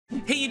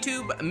Hey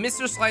YouTube,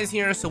 Mr. Xlice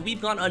here. So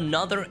we've got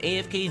another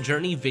AFK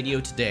Journey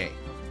video today.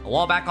 A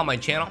while back on my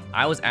channel,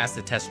 I was asked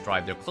to test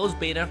drive their closed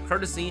beta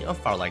courtesy of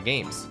Firelight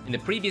Games. In the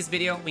previous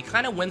video, we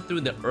kind of went through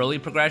the early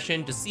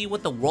progression to see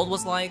what the world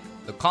was like,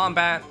 the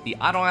combat, the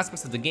idle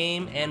aspects of the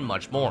game, and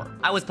much more.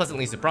 I was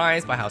pleasantly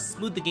surprised by how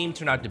smooth the game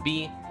turned out to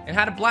be and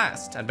had a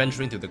blast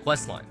adventuring through the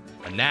questline.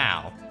 But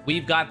now,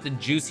 we've got the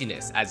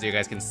juiciness, as you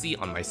guys can see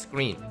on my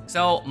screen.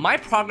 So my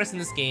progress in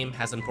this game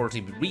has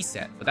unfortunately been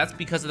reset, but that's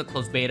because of the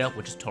closed beta,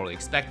 which is totally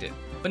expected.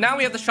 But now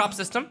we have the shop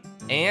system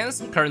and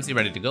some currency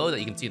ready to go that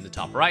you can see in the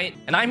top right,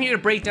 and I'm here to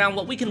break down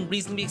what we can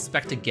reasonably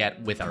expect to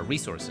get with our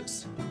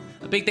resources.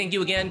 A big thank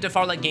you again to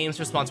Firelight Games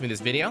for sponsoring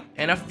this video,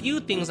 and a few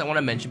things I want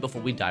to mention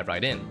before we dive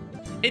right in.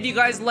 If you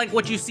guys like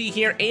what you see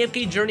here,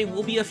 AFK Journey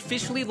will be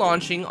officially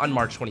launching on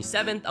March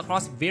 27th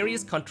across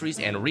various countries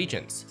and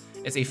regions.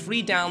 It's a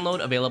free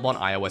download available on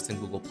iOS and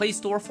Google Play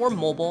Store for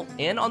mobile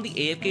and on the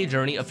AFK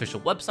Journey official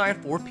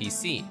website for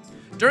PC.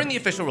 During the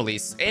official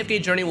release,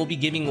 AFK Journey will be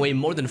giving away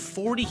more than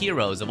 40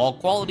 heroes of all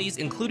qualities,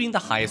 including the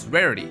highest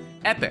rarity,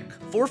 Epic,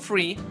 for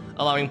free,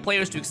 allowing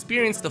players to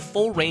experience the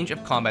full range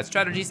of combat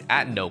strategies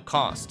at no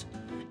cost.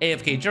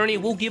 AFK Journey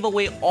will give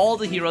away all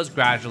the heroes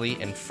gradually,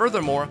 and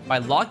furthermore, by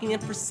logging in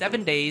for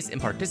 7 days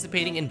and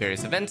participating in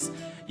various events,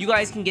 you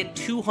guys can get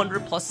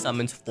 200 plus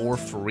summons for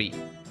free.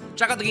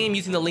 Check out the game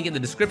using the link in the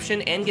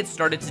description and get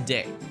started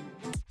today.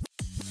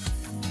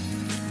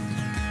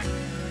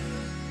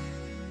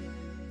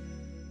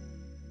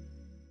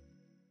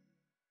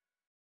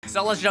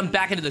 So let's jump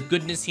back into the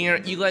goodness here.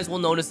 You guys will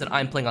notice that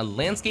I'm playing on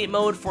landscape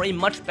mode for a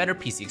much better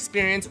PC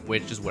experience,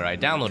 which is where I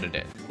downloaded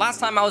it. Last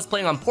time I was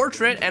playing on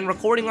portrait and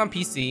recording on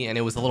PC, and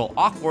it was a little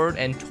awkward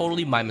and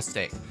totally my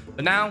mistake.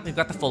 But now we've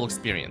got the full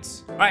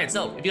experience. All right,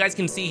 so if you guys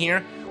can see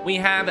here, we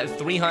have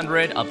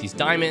 300 of these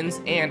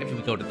diamonds, and if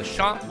we go to the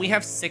shop, we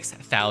have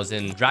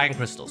 6,000 dragon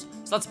crystals.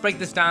 So let's break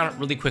this down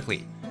really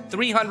quickly.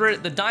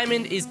 300, the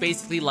diamond is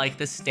basically like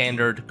the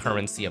standard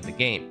currency of the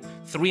game.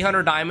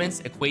 300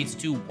 diamonds equates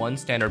to 1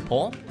 standard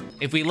pull.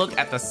 If we look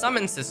at the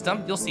summon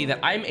system, you'll see that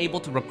I'm able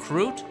to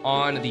recruit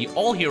on the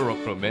all hero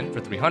recruitment for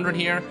 300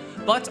 here,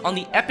 but on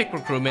the epic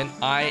recruitment,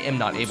 I am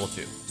not able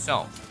to.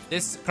 So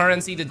this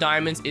currency, the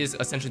diamonds, is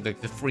essentially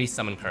the free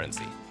summon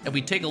currency. If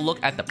we take a look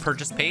at the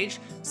purchase page,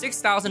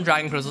 6,000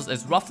 dragon crystals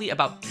is roughly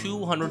about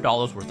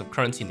 $200 worth of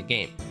currency in the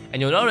game.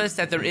 And you'll notice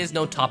that there is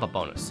no top-up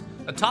bonus.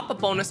 The top-up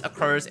bonus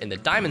occurs in the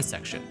diamond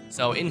section.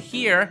 So in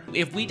here,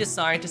 if we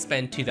decide to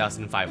spend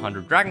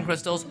 2,500 dragon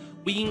crystals,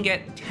 we can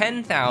get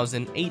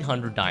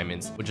 10,800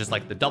 diamonds, which is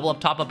like the double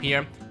up top up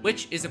here,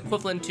 which is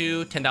equivalent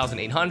to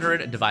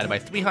 10,800 divided by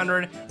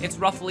 300. It's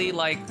roughly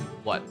like,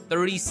 what,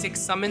 36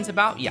 summons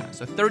about? Yeah,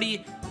 so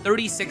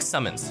 36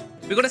 summons.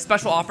 If we go to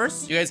special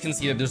offers, you guys can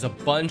see that there's a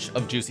bunch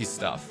of juicy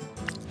stuff.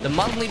 The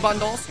monthly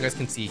bundles, you guys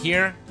can see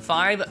here,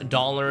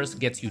 $5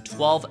 gets you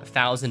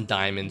 12,000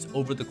 diamonds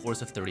over the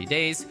course of 30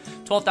 days.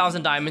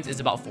 12,000 diamonds is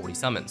about 40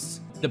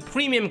 summons. The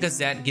premium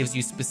gazette gives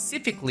you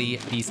specifically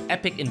these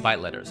epic invite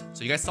letters.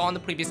 So you guys saw on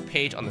the previous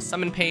page, on the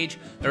summon page,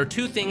 there are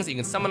 2 things that you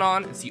can summon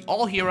on. It's the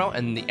all hero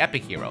and the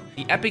epic hero.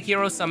 The epic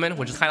hero summon,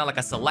 which is kind of like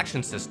a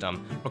selection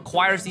system,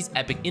 requires these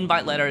epic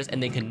invite letters,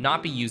 and they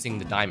cannot be using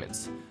the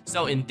diamonds.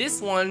 So in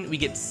this one, we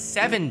get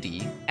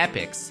 70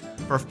 epics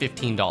for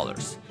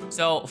 $15.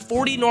 So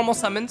 40 normal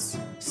summons,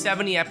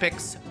 70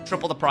 epics,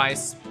 triple the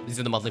price. These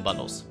are the monthly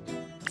bundles.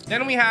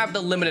 Then we have the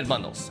limited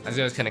bundles. As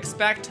you guys can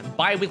expect,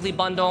 bi-weekly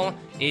bundle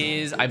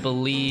is, I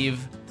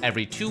believe,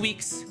 every 2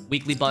 weeks.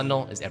 Weekly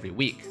bundle is every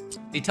week.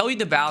 They tell you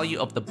the value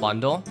of the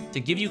bundle to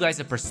give you guys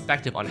a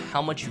perspective on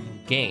how much you can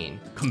gain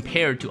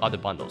compared to other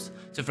bundles.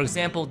 So for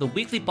example, the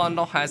weekly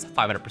bundle has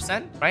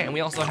 500%, right? And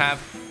we also have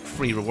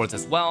free rewards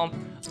as well.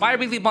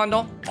 Bi-weekly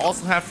bundle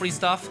also have free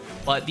stuff,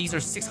 but these are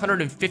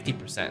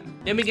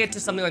 650%. Then we get to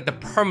something like the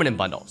permanent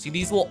bundle. See,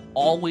 these will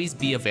always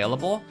be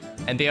available,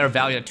 and they are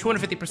valued at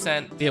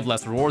 250%. They have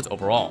less rewards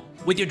overall.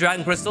 With your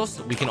dragon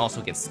crystals, we can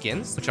also get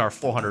skins, which are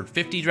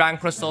 450 dragon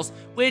crystals,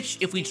 which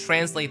if we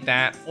translate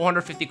that,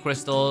 450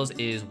 crystals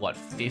is what,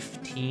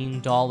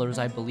 $15,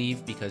 I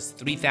believe, because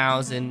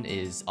 3,000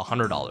 is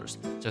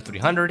 $100. So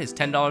 300 is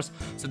 $10.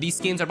 So these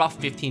skins are about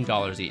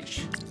 $15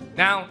 each.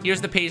 Now, here's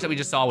the page that we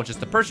just saw, which is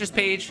the purchase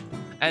page,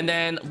 and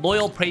then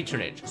loyal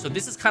patronage. So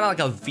this is kind of like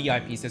a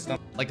VIP system,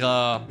 like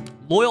a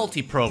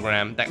loyalty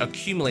program that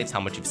accumulates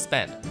how much you've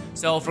spent.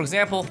 So for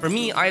example, for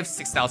me, I have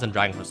 6,000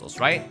 dragon crystals,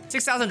 right?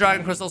 6,000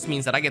 dragon crystals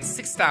means that I get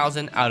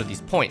 6,000 out of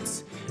these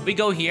points. If we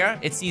go here,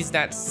 it sees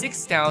that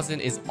 6,000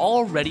 is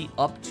already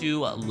up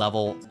to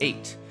level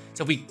 8.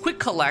 So if we quick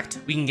collect,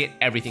 we can get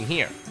everything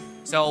here.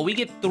 So we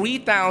get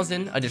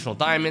 3,000 additional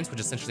diamonds, which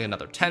is essentially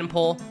another 10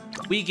 pull.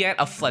 We get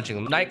a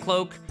fledgling night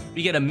cloak.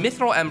 We get a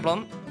mithril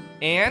emblem,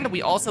 and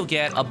we also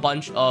get a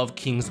bunch of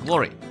King's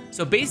Glory.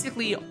 So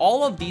basically,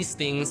 all of these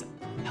things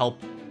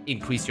help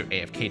increase your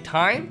AFK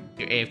time,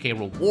 your AFK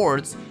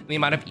rewards, and the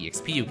amount of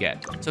EXP you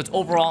get. So it's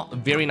overall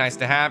very nice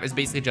to have. It's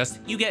basically just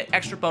you get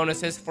extra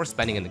bonuses for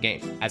spending in the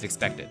game, as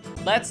expected.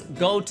 Let's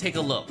go take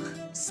a look.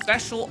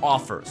 Special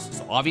offers.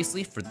 So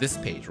obviously for this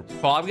page, we're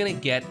probably gonna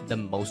get the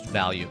most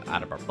value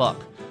out of our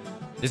buck.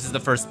 This is the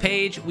first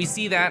page. We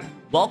see that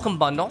welcome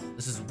bundle.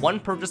 This is 1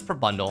 purchase per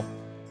bundle.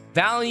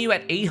 Value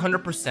at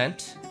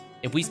 800%.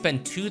 If we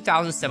spend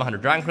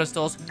 2,700 Dragon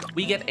Crystals,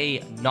 we get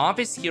a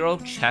Novice Hero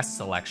chest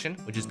selection,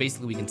 which is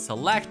basically we can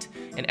select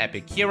an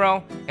epic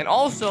hero. And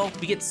also,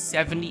 we get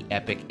 70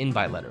 epic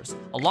invite letters,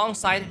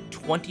 alongside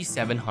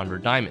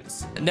 2,700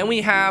 diamonds. And then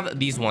we have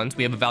these ones.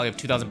 We have a value of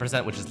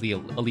 2,000%, which is the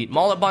Elite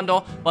Mullet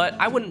bundle. But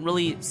I wouldn't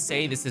really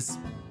say this is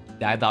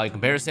that value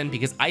comparison,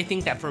 because I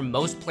think that for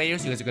most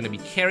players, you guys are going to be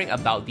caring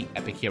about the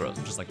epic heroes,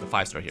 which is like the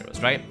 5-star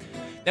heroes, right?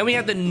 Then we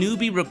have the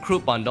newbie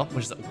recruit bundle,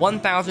 which is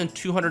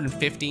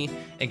 1,250.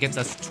 It gets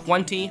us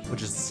 20,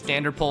 which is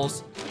standard pulls,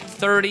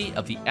 30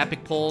 of the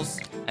epic pulls,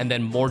 and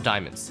then more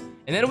diamonds.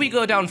 And then we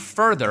go down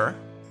further,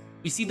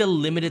 we see the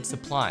limited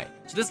supply.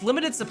 So this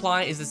limited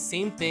supply is the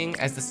same thing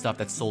as the stuff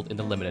that's sold in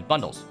the limited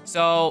bundles.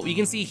 So you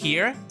can see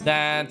here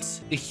that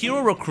the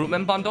hero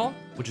recruitment bundle,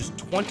 which is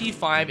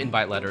 25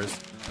 invite letters,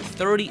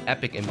 30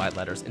 epic invite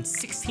letters, and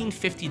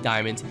 1,650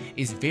 diamonds,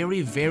 is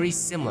very, very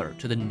similar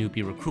to the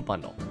newbie recruit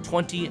bundle,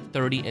 20,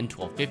 30, and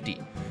 1,250.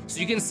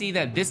 So you can see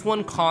that this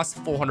one costs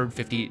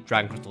 450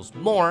 Dragon Crystals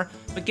more,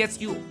 but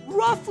gets you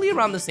roughly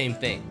around the same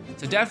thing.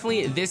 So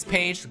definitely this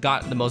page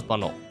got the most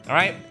bundle, all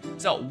right?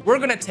 So we're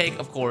gonna take,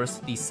 of course,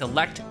 the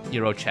select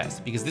hero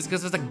chest, because this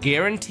gives us a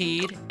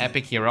guaranteed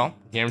epic hero.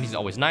 Guaranteed is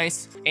always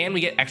nice, and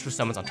we get extra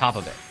summons on top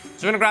of it.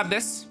 So we're gonna grab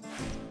this.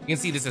 You can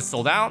see this is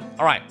sold out.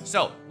 All right,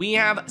 so we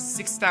have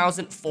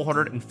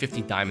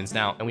 6,450 diamonds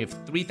now, and we have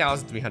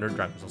 3,300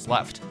 Dragon Crystals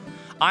left.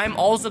 I'm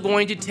also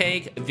going to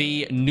take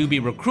the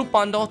newbie recruit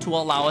bundle to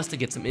allow us to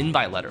get some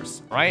invite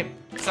letters, all right?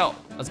 So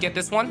let's get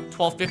this one,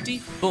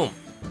 1,250, boom.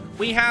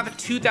 We have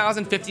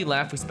 2,050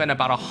 left. We spent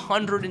about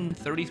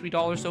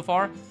 $133 so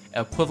far,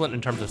 equivalent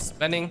in terms of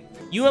spending.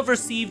 You have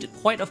received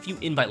quite a few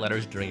invite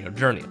letters during your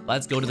journey.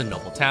 Let's go to the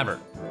Noble Tavern.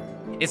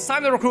 It's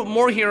time to recruit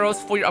more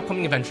heroes for your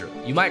upcoming adventure.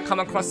 You might come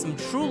across some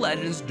true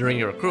legends during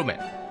your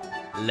recruitment.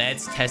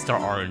 Let's test our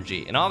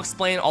RNG, and I'll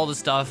explain all this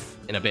stuff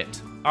in a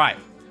bit. All right,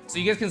 so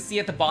you guys can see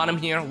at the bottom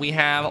here, we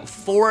have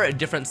 4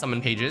 different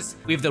summon pages.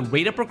 We have the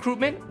rate up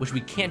recruitment, which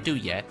we can't do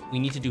yet. We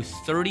need to do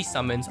 30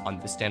 summons on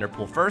the standard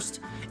pool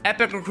first.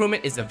 Epic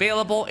recruitment is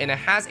available, and it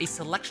has a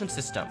selection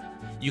system.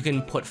 You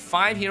can put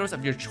 5 heroes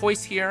of your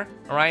choice here,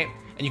 all right?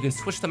 And you can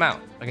switch them out.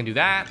 I can do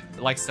that,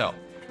 like so.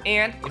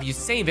 And if you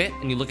save it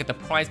and you look at the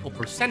prize pool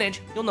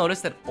percentage, you'll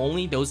notice that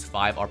only those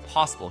 5 are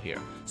possible here.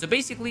 So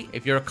basically,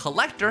 if you're a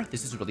collector,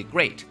 this is really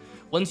great.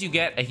 Once you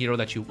get a hero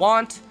that you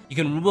want, you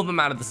can remove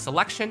them out of the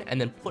selection and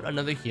then put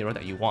another hero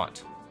that you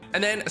want.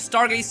 And then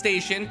Stargate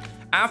Station,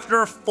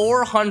 after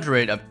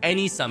 400 of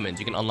any summons,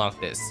 you can unlock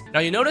this.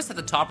 Now you notice at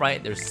the top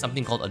right, there's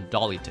something called a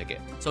dolly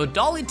ticket. So a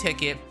dolly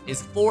ticket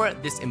is for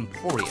this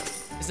Emporium.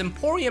 This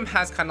Emporium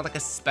has kind of like a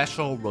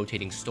special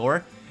rotating store.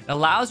 It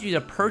allows you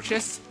to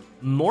purchase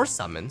more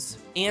summons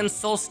and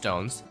soul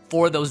stones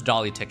for those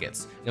dolly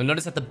tickets. You'll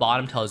notice at the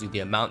bottom tells you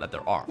the amount that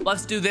there are.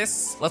 Let's do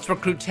this. Let's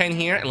recruit 10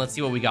 here and let's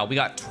see what we got. We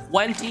got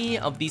 20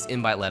 of these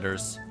invite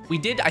letters. We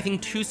did, I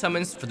think, 2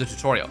 summons for the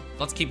tutorial.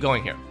 Let's keep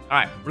going here. All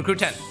right, recruit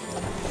 10.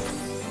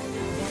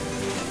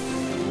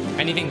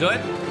 Anything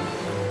good?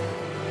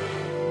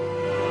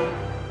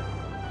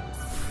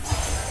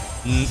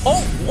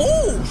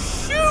 Oh,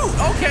 shoot.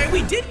 Okay,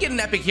 we did get an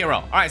epic hero.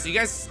 All right, so you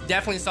guys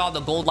definitely saw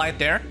the gold light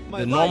there.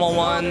 The normal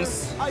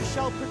ones. I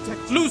shall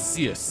protect you.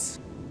 Lucius.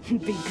 Be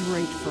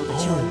grateful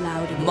that you're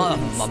allowed in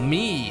Mamma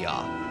mia.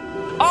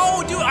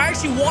 Oh, dude, I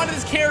actually wanted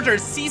this character,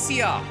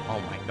 Cicia.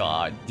 Oh my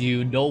god,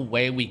 dude, no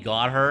way we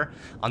got her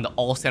on the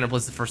all standard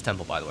plus the first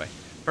temple, by the way.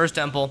 First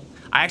temple.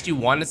 I actually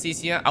wanted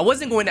Cicia. I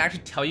wasn't going to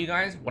actually tell you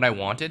guys what I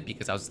wanted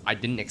because I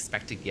didn't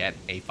expect to get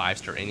a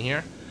 5-star in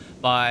here,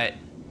 but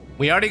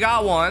we already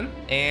got one,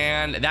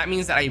 and that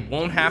means that I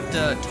won't have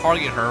to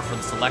target her for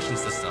the selection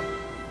system.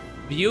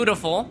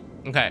 Beautiful.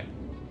 Okay.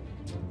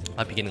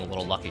 Might be getting a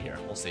little lucky here.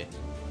 We'll see.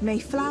 May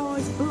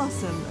flowers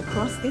blossom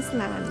across this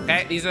land.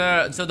 Okay, these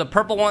are, so the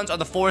purple ones are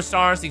the 4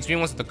 stars, these green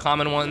ones are the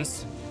common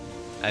ones.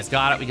 Guys,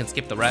 got it, we can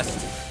skip the rest.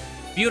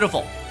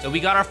 Beautiful, so we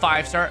got our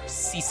 5-star,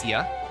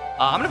 Cicia.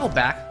 I'm gonna go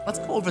back, let's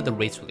go over the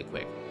rates really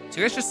quick. So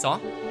you guys just saw,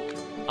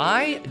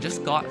 I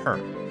just got her.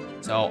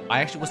 So I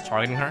actually was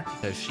targeting her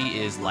because she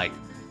is like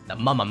the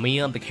Mamma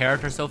Mia of the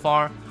character so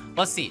far.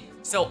 Let's see,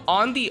 so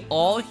on the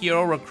all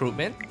hero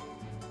recruitment,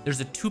 there's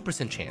a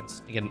 2%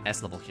 chance to get an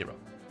S level hero.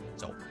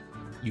 So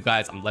you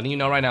guys, I'm letting you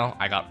know right now,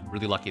 I got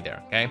really lucky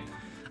there, okay?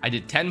 I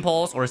did 10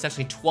 pulls, or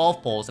essentially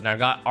 12 pulls, and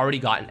I already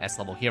got an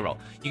S-level hero.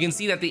 You can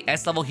see that the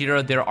S-level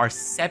hero, there are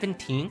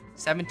 17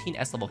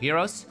 S-level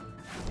heroes.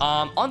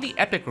 On the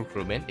epic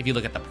recruitment, if you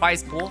look at the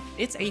prize pool,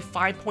 it's a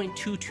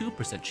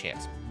 5.22%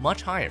 chance,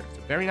 much higher, so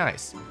very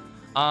nice.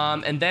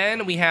 And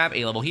then we have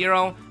a level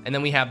hero, and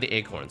then we have the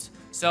acorns.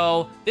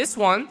 So this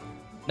one,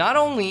 not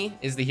only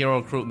is the hero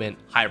recruitment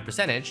higher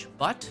percentage,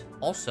 but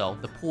also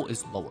the pool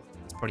is lower.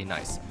 It's pretty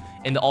nice.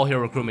 In the all hero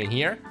recruitment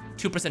here,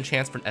 2%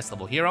 chance for an S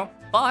level hero,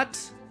 but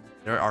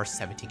there are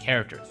 17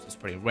 characters. It's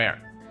pretty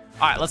rare.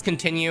 All right, let's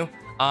continue.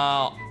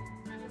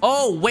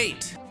 Oh,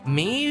 wait.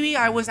 Maybe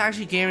I was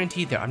actually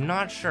guaranteed there. I'm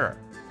not sure.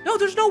 No,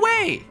 there's no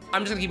way.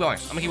 I'm just gonna keep going.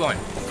 I'm gonna keep going.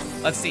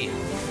 Let's see.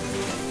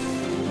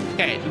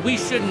 Okay, we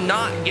should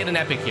not get an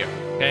epic here.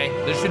 Okay,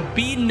 there should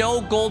be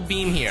no gold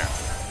beam here.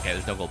 Okay,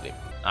 there's no gold beam.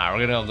 All right,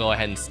 we're gonna go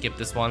ahead and skip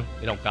this one.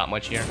 We don't got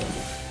much here.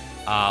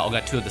 We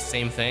got 2 of the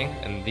same thing,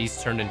 and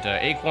these turned into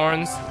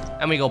acorns.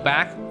 And we go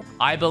back.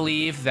 I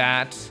believe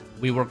that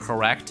we were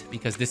correct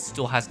because this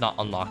still has not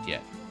unlocked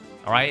yet.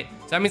 All right,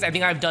 so that means I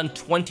think I've done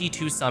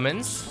 22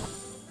 summons.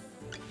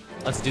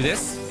 Let's do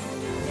this.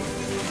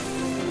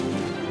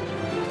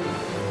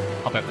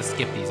 I'll have to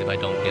skip these if I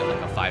don't get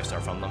like a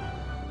 5-star from them.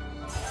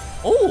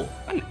 Oh,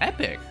 an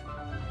epic.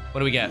 What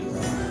do we get?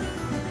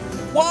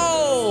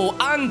 Whoa,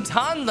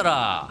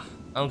 Antandra.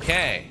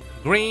 Okay,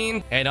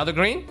 green. Hey, another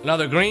green,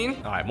 another green.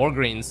 All right, more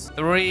greens.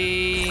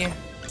 3,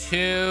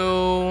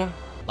 2,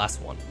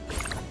 last one.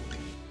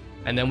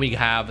 And then we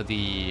have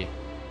the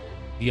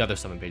other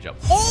summon page up.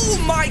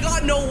 Oh my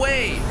God, no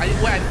way.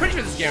 I'm pretty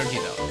sure this is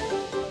guaranteed though.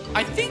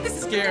 I think this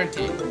is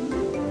guaranteed.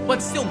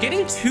 But still,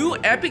 getting 2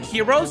 epic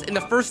heroes in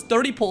the first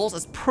 30 pulls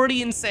is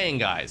pretty insane,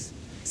 guys.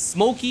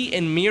 Smokey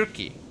and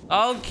Mirky.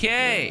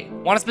 Okay,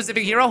 want a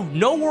specific hero?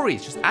 No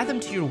worries, just add them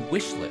to your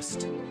wish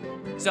list.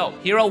 So,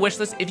 hero wish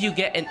list, if you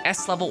get an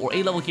S level or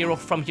A level hero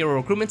from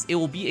hero recruitments, it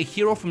will be a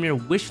hero from your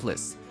wish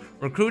list.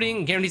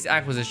 Recruiting guarantees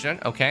acquisition,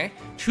 okay.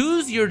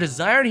 Choose your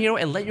desired hero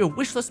and let your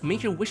wish list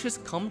make your wishes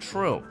come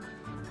true.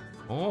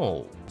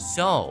 Oh,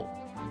 so.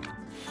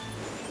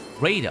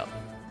 Rate up.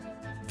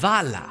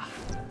 Vala.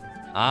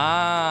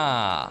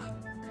 Ah.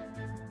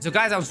 So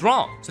guys, I was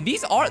wrong. So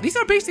these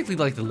are basically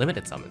like the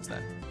limited summons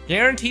then.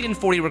 Guaranteed in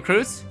 40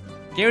 recruits.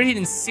 Guaranteed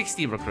in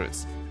 60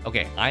 recruits.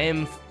 Okay, I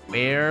am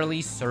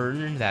fairly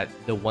certain that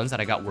the ones that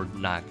I got were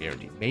not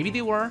guaranteed. Maybe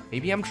they were.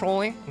 Maybe I'm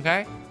trolling.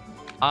 Okay.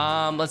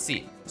 Let's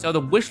see. So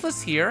the wish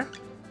list here.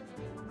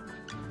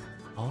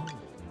 Oh,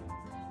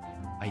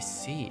 I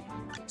see.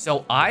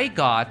 So I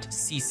got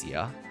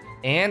Cicia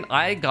and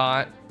I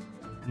got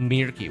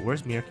Mirky.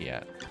 Where's Mirky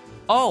at?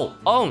 Oh,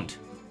 owned.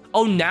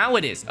 Oh, now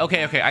it is.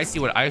 Okay, I see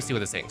what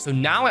it's saying. So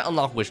now I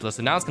unlock wish list.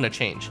 So now it's gonna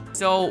change.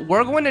 So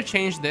we're going to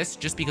change this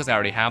just because I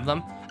already have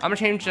them. I'm gonna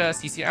change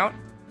Cicia out.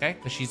 Okay,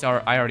 because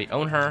I already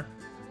own her.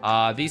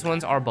 These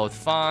ones are both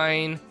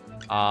fine.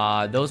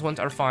 Those ones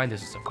are fine.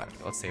 This is so fine.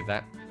 Okay, let's save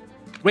that.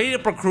 Rate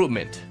up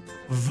recruitment.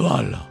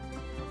 Vala.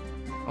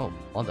 Oh,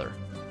 mother.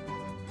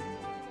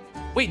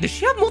 Wait, does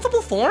she have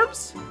multiple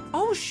forms?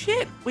 Oh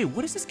shit. Wait,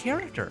 what is this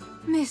character?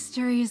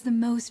 Mystery is the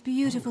most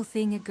beautiful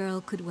thing a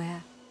girl could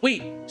wear.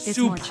 Wait, it's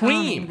more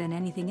charming Supreme. than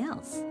anything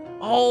else.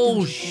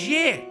 Oh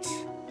shit.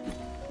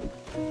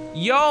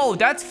 Yo,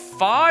 that's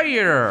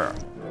fire.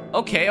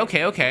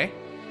 Okay.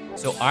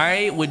 So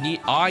I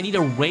need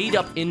a rate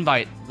up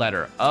invite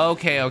letter.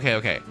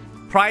 Okay.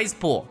 Prize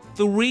pool.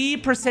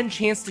 3%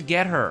 chance to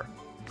get her.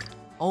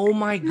 Oh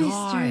my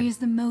god. Mystery is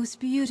the most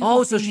beautiful.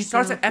 Oh, so thing she a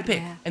starts girl at could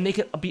epic wear. and they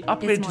can be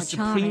upgraded to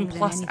Supreme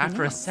Plus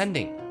after else.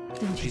 ascending.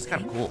 Don't She's you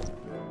kind of think? cool.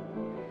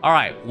 All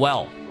right,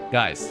 well,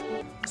 guys.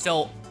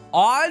 So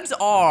odds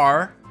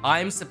are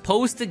I'm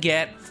supposed to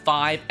get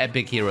 5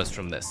 epic heroes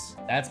from this.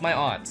 That's my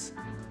odds.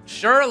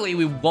 Surely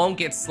we won't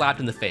get slapped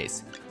in the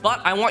face,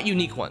 but I want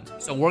unique ones.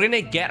 So we're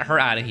gonna get her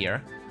out of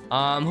here.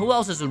 Who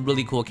else is a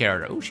really cool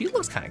character? Oh, she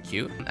looks kind of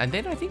cute. And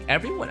then I think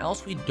everyone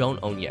else we don't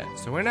own yet.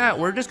 So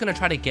we're just gonna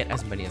try to get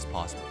as many as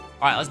possible.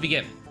 All right, let's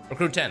begin.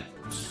 Recruit 10.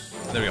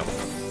 There we go.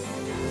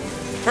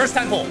 First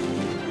 10 pull.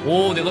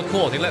 Oh, they look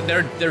cool.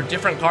 They're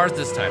different cards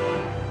this time.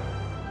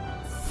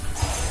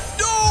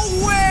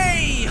 No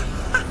way!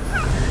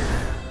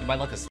 My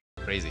luck is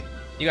crazy.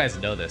 You guys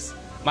know this.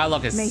 My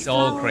luck is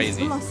so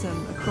crazy.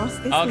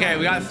 Okay,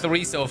 we got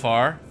 3 so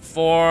far.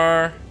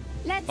 4,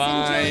 Let's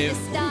 5. enjoy the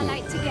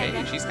starlight together.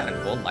 Okay, she's kind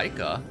of cool.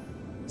 Laika.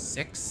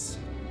 6.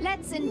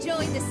 Let's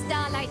enjoy the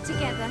starlight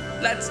together.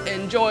 Let's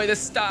enjoy the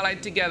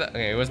starlight together.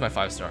 Okay, where's my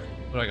 5-star?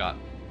 What do I got?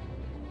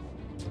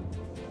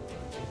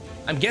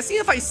 I'm guessing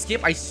if I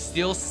skip, I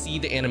still see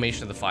the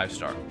animation of the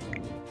 5-star.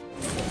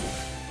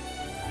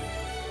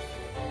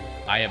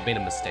 I have made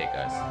a mistake,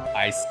 guys.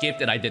 I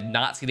skipped and I did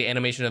not see the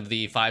animation of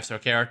the 5-star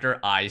character.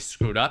 I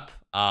screwed up.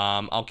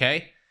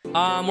 Okay. We're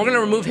gonna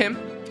remove him.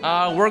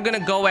 We're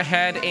gonna go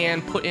ahead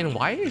and put in...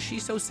 Why is she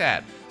so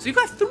sad? So you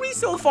got 3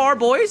 so far,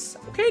 boys.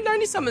 Okay,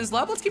 90 summons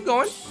left. Let's keep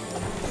going.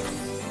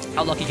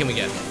 How lucky can we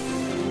get?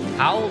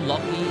 How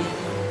lucky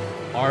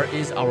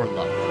is our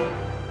luck?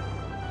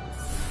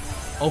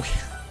 Okay,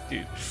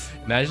 dude.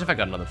 Imagine if I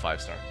got another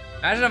 5-star.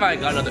 Imagine if I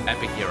got another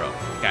epic hero.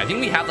 Okay, I think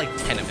we have like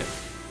 10 of him.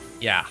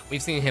 Yeah,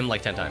 we've seen him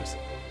like 10 times.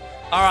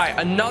 All right,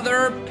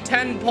 another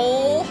 10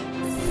 pull.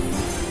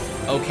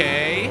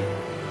 Okay.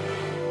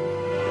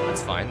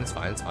 That's fine.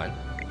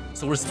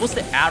 So we're supposed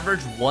to average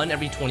 1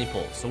 every 20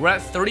 pulls. So we're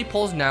at 30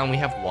 pulls now and we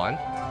have 1.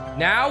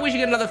 Now we should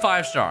get another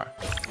 5-star.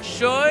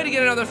 Should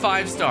get another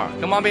 5-star.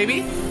 Come on,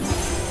 baby.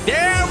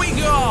 There we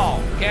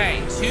go.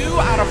 Okay, 2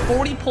 out of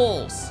 40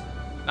 pulls.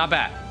 Not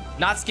bad.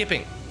 Not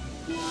skipping.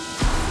 Ooh.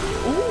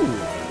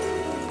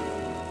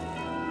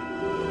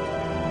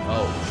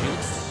 Oh, she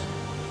looks...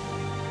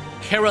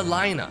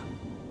 Carolina.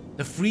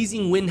 The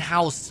freezing wind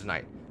howls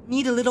tonight.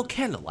 Need a little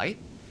candlelight?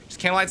 She's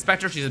Candlelight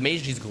Spectre. She's a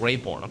mage. She's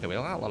Greyborn. Okay, we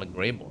got a lot of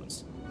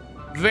Greyborns.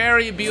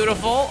 Very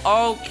beautiful.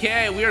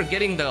 Okay, we are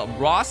getting the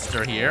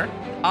roster here.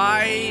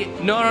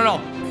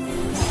 No.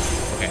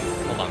 Okay,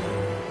 hold on.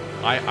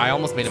 I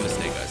almost made a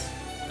mistake, guys.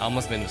 I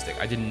almost made a mistake.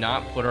 I did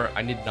not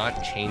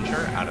change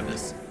her out of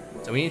this.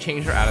 So we need to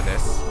change her out of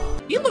this.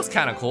 He looks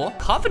kind of cool.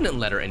 Covenant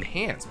Letter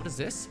Enhanced. What is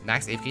this?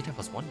 Max AFK time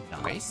 +1.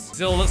 Nice.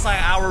 So it looks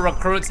like our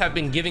recruits have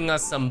been giving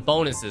us some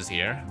bonuses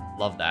here.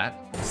 Love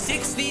that.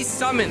 60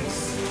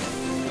 summons.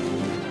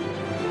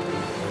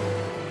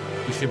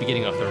 We should be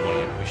getting our third one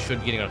here. We should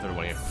be getting our third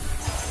one here.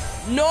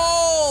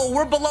 No!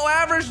 We're below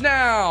average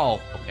now!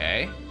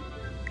 Okay.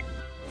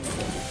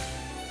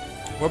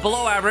 We're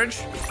below average.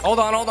 Hold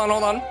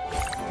on.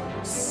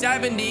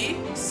 70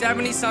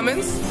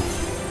 summons.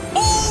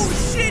 Oh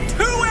shit,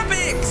 2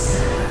 epics!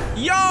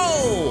 Yo!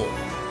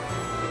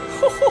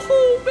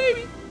 Oh,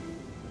 baby.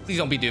 Please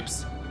don't be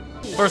dupes.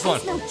 First one.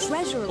 There's no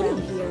treasure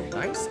around here.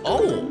 Nice.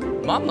 Oh,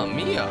 mamma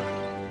mia.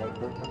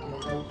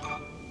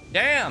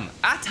 Damn,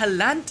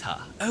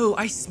 Atalanta. Oh,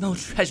 I smell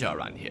treasure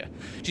around here.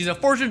 She's a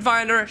fortune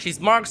finder,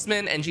 she's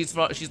marksman, and she's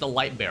the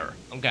light bearer.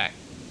 Okay.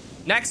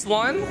 Next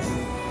one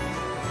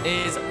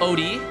is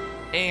Odie,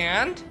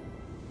 and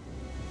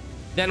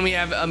then we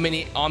have a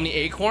mini Omni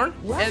Acorn,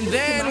 and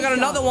then we got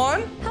another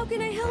one. How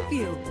can I help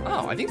you?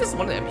 Oh, I think this is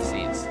one of the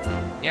NPCs.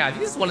 Yeah, I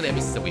think this is one of the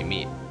NPCs that we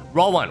meet.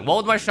 Roll one. Well,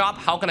 with my shop,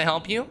 how can I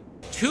help you?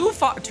 Two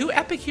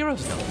epic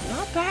heroes though.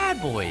 Not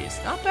bad, boys.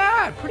 Not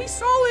bad. Pretty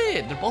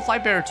solid. They're both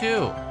light bearer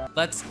too.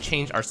 Let's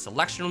change our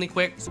selection really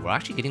quick. So we're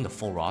actually getting the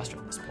full roster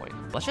at this point.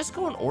 Let's just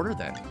go in order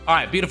then. All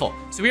right, beautiful.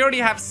 So we already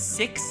have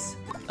 6.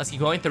 Let's keep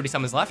going. 30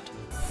 summons left.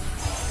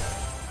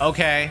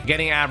 Okay,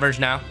 getting average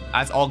now.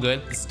 That's all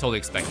good. This is totally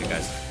expected,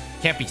 guys.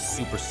 Can't be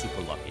super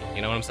lucky.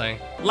 You know what I'm saying?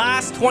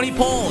 Last 20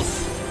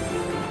 pulls.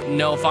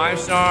 No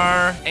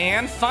 5-star.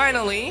 And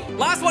finally,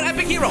 last one,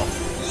 epic hero.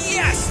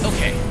 Yes.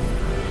 Okay.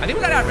 I think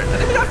we got average. I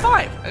think we got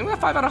 5. I think we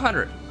got 5 out of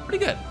 100.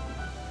 Pretty good.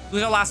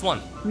 Who's our last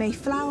one? May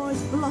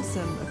flowers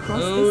blossom across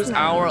Who's this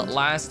land. our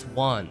last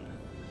one?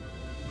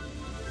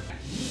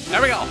 There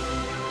we go.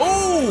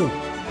 Oh,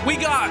 we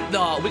got.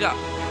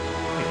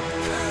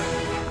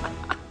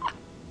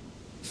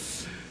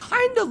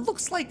 Kinda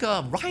looks like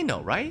a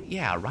rhino, right?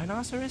 Yeah,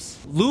 rhinoceros.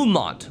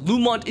 Lumont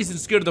isn't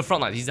scared of the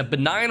front lines. He's a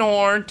benign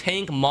horn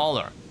tank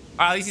mauler. All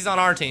right, at least he's on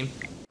our team.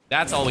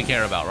 That's all we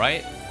care about,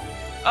 right?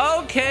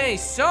 Okay,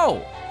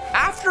 so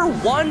after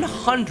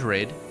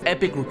 100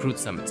 epic recruit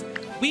summons,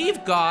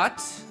 we've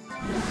got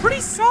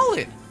pretty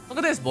solid. Look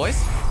at this, boys.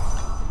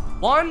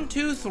 1,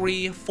 2,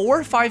 3,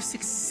 4, 5,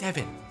 6,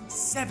 7.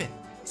 7.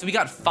 So we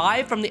got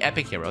 5 from the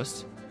epic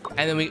heroes,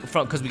 and then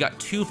because we got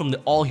 2 from the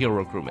all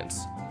hero recruitments.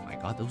 Oh my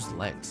god, those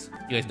legs.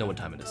 You guys know what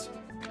time it is.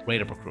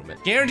 Rate up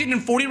recruitment. Guaranteed in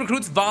 40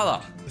 recruits,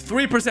 Vala.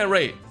 3%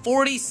 rate.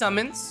 40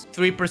 summons,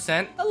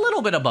 3%. A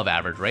little bit above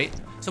average rate.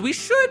 So we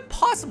should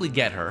possibly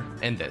get her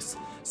in this.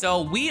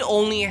 So we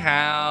only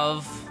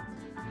have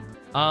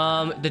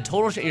the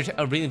total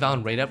really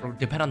valid rate up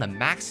depend on the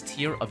max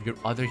tier of your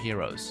other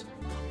heroes.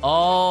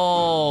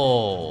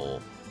 Oh,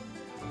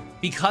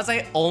 because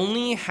I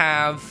only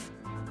have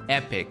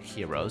epic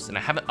heroes and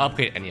I haven't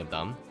upgraded any of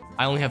them,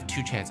 I only have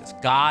 2 chances.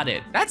 Got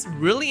it. That's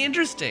really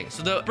interesting.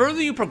 So the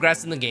further you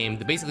progress in the game,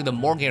 basically the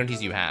more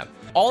guarantees you have.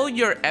 All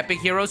your epic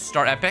heroes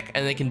start epic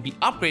and they can be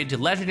upgraded to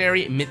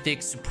legendary,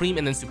 mythic, supreme,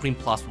 and then supreme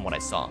plus from what I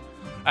saw. All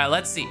right,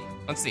 let's see.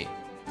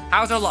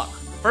 How's our luck?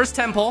 First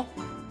 10 pull,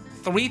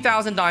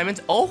 3,000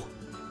 diamonds. Oh,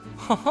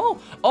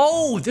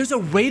 there's a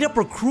rate up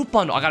recruit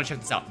bundle. I gotta check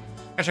this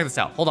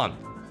out. Hold on.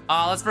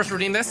 Let's first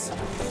redeem this.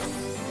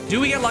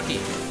 Do we get lucky?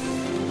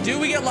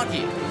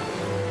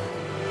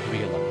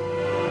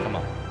 Come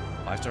on.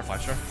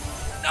 5-star.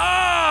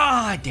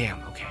 Ah, damn.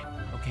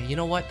 Okay, you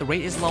know what? The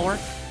rate is lower.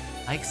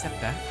 I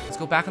accept that. Let's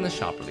go back in the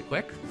shop really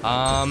quick.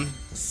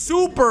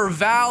 Super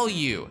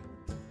value.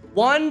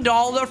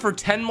 $1 for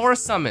 10 more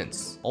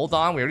summons. Hold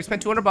on, we already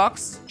spent 200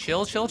 bucks.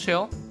 Chill.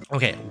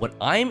 Okay, what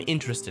I'm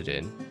interested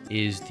in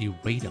is the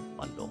rate up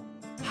bundle.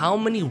 How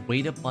many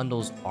rate up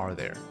bundles are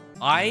there?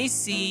 I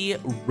see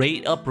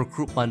rate up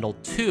recruit bundle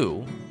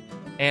 2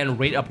 and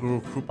rate up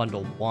recruit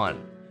bundle 1.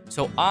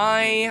 So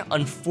I,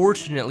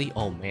 unfortunately,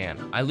 oh man,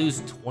 I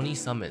lose 20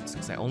 summons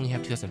because I only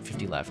have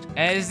 2,050 left.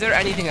 Is there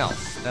anything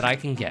else that I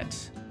can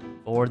get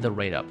for the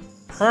rate up?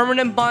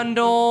 Permanent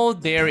bundle,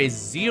 there is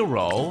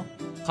 0.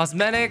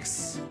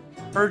 Cosmetics,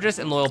 purchase,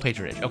 and loyal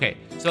patronage. Okay,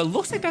 so it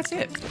looks like that's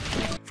it.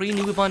 Free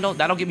newbie bundle,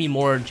 that'll give me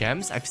more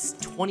gems. I have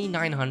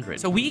 2,900.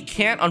 So we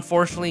can't,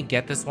 unfortunately,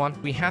 get this one.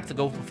 We have to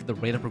go for the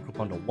rate up recruit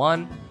bundle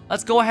 1.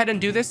 Let's go ahead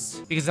and do this,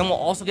 because then we'll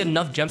also get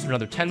enough gems for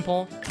another 10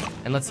 pull.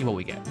 And let's see what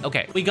we get.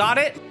 Okay, we got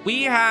it.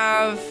 We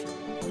have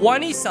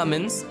 20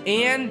 summons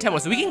and 10 more.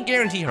 So we can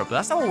guarantee her, but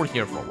that's not what we're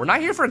here for. We're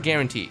not here for a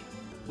guarantee.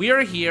 We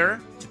are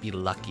here to be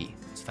lucky.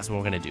 So that's what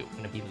we're gonna do. We're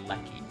gonna be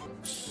lucky.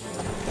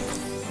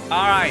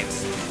 All right,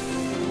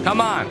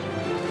 come on. I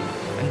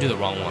didn't do the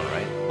wrong one,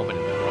 right? Hope I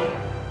didn't do the wrong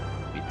one.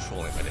 I'd be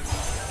trolling if I did.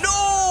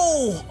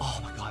 No! Oh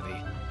my god,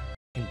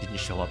 they didn't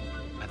show up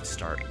at the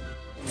start.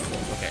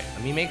 Okay,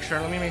 let me make sure.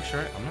 I'm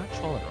not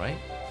trolling, right?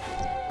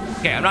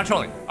 Okay, I'm not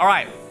trolling. All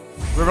right.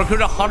 We're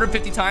recruited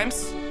 150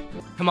 times.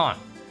 Come on.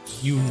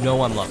 You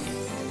know I'm lucky.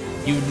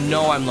 You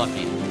know I'm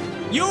lucky.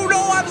 You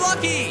know I'm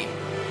lucky.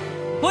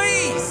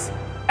 Please.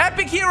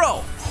 Epic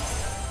hero.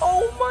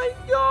 Oh my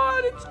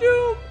god, it's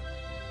Doom.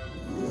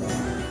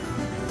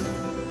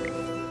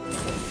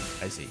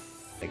 I see.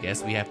 I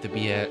guess we have to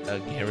be a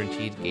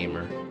guaranteed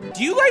gamer.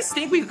 Do you guys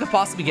think we could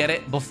possibly get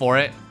it before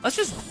it? Let's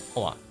just,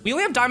 hold on. We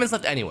only have diamonds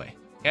left anyway,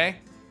 okay?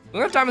 We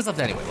only have diamonds left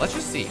anyway. Let's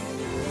just see.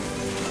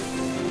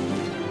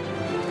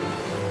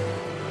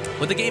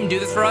 Would the game do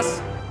this for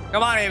us?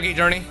 Come on, AFK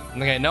Journey.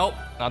 Okay, nope.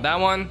 Not that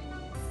one.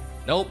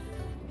 Nope.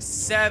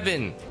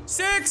 7,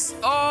 6.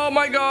 Oh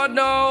my god,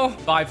 no.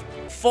 5,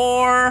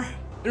 4.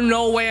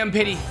 No way I'm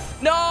pity.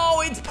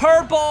 No, it's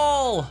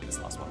purple. It's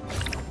the last one.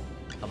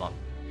 Come on.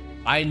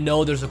 I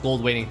know there's a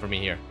gold waiting for me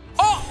here.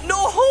 Oh,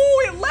 no,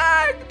 it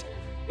lagged.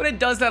 When it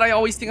does that, I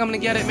always think I'm gonna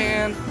get it,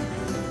 man.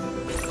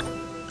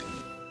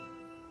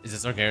 Is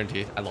this our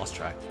guarantee? I lost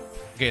track.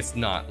 Okay, it's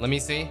not. Let me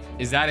see.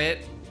 Is that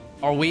it?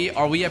 Are we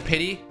a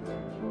pity?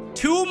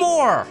 2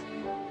 more.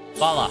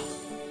 Voila.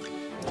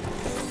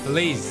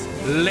 Please,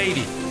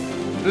 lady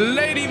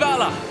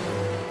Vala.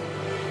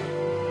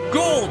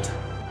 Gold.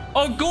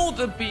 A gold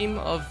beam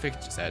of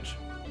Victor's Edge.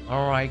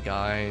 All right,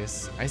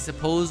 guys. I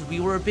suppose we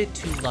were a bit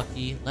too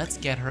lucky. Let's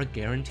get her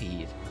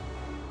guaranteed.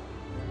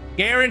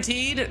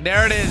 Guaranteed.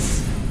 There it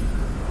is.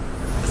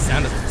 The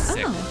sound is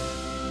sick.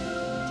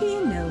 Oh. Do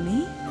you know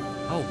me?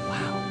 Oh,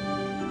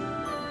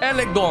 wow.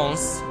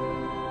 Elegance.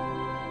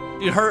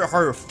 Dude,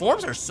 her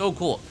forms are so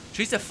cool.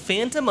 She's a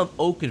Phantom of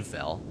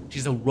Oakenfell.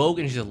 She's a rogue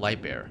and she's a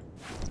light bearer.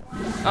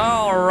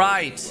 All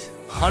right.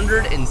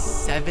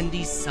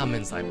 170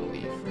 summons, I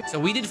believe. So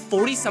we did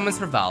 40 summons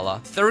for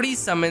Vala, 30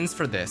 summons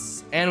for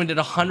this, and we did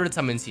 100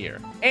 summons here.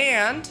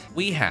 And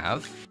we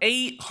have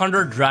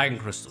 800 dragon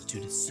crystals.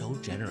 Dude, it's so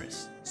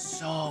generous.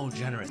 So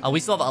generous. We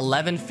still have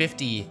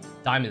 1150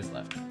 diamonds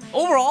left.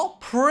 Overall,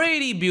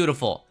 pretty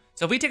beautiful.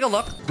 So if we take a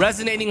look,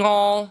 Resonating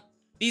Hall.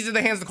 These are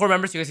the Hands of the Core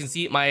members. You guys can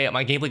see my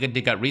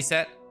gameplay got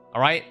reset.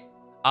 All right.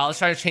 Let's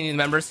try to change the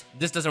members.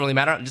 This doesn't really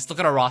matter. Just look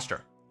at our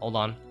roster. Hold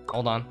on.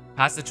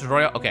 Pass the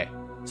tutorial. Okay.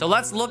 So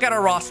let's look at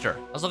our roster.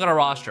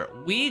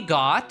 We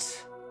got...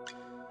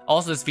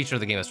 Also, this feature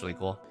of the game is really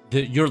cool.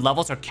 Your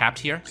levels are capped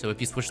here. So if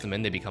you switch them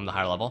in, they become the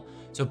higher level.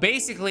 So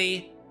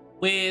basically,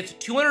 with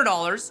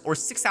 $200 or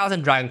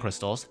 6,000 dragon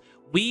crystals,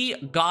 we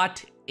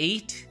got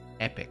 8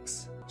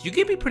 epics. You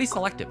can be pretty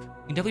selective.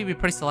 You can definitely be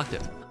pretty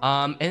selective.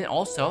 And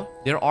also,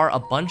 there are a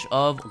bunch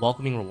of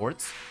welcoming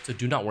rewards. So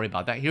do not worry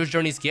about that. Here's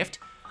Journey's gift.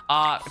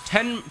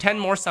 10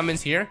 more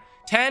summons here.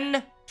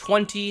 10,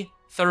 20,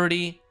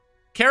 30.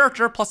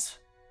 Character plus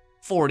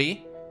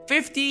 40,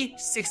 50,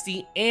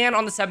 60, and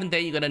on the 7th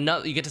day, you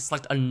get to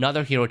select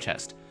another hero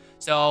chest.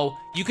 So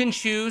you can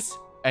choose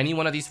any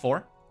one of these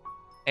 4.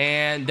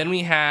 And then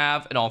we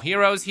have an all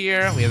heroes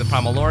here. We have the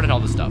Primal Lord and all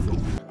this stuff.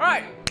 All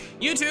right,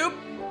 YouTube,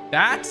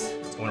 that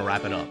is going to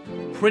wrap it up.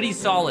 Pretty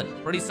solid.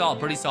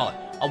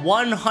 A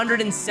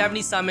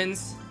 170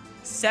 summons,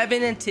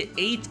 7 to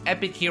 8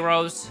 epic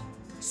heroes,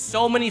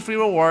 so many free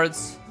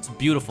rewards. It's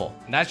beautiful.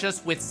 And that's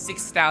just with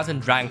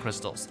 6,000 dragon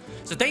crystals.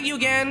 So thank you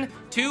again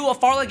to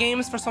Farla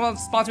Games for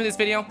sponsoring this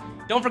video.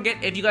 Don't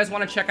forget, if you guys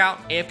want to check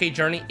out AFK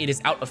Journey, it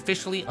is out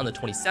officially on the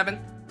 27th.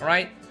 All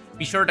right.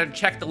 Be sure to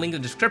check the link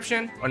in the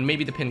description or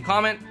maybe the pinned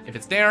comment if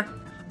it's there.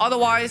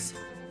 Otherwise,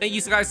 thank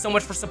you guys so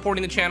much for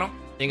supporting the channel.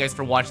 Thank you guys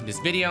for watching this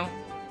video.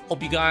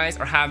 Hope you guys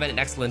are having an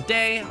excellent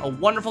day, a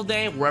wonderful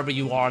day, wherever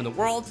you are in the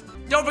world.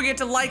 Don't forget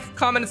to like,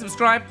 comment, and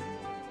subscribe.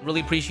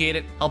 Really appreciate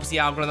it. Helps the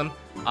algorithm.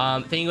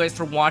 Thank you guys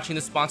for watching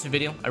this sponsored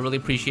video. I really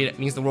appreciate it. It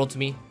means the world to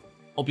me.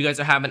 Hope you guys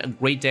are having a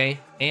great day.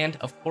 And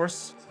of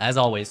course, as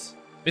always,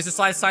 Mr.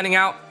 Xlice signing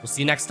out. We'll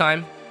see you next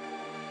time.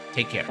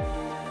 Take care.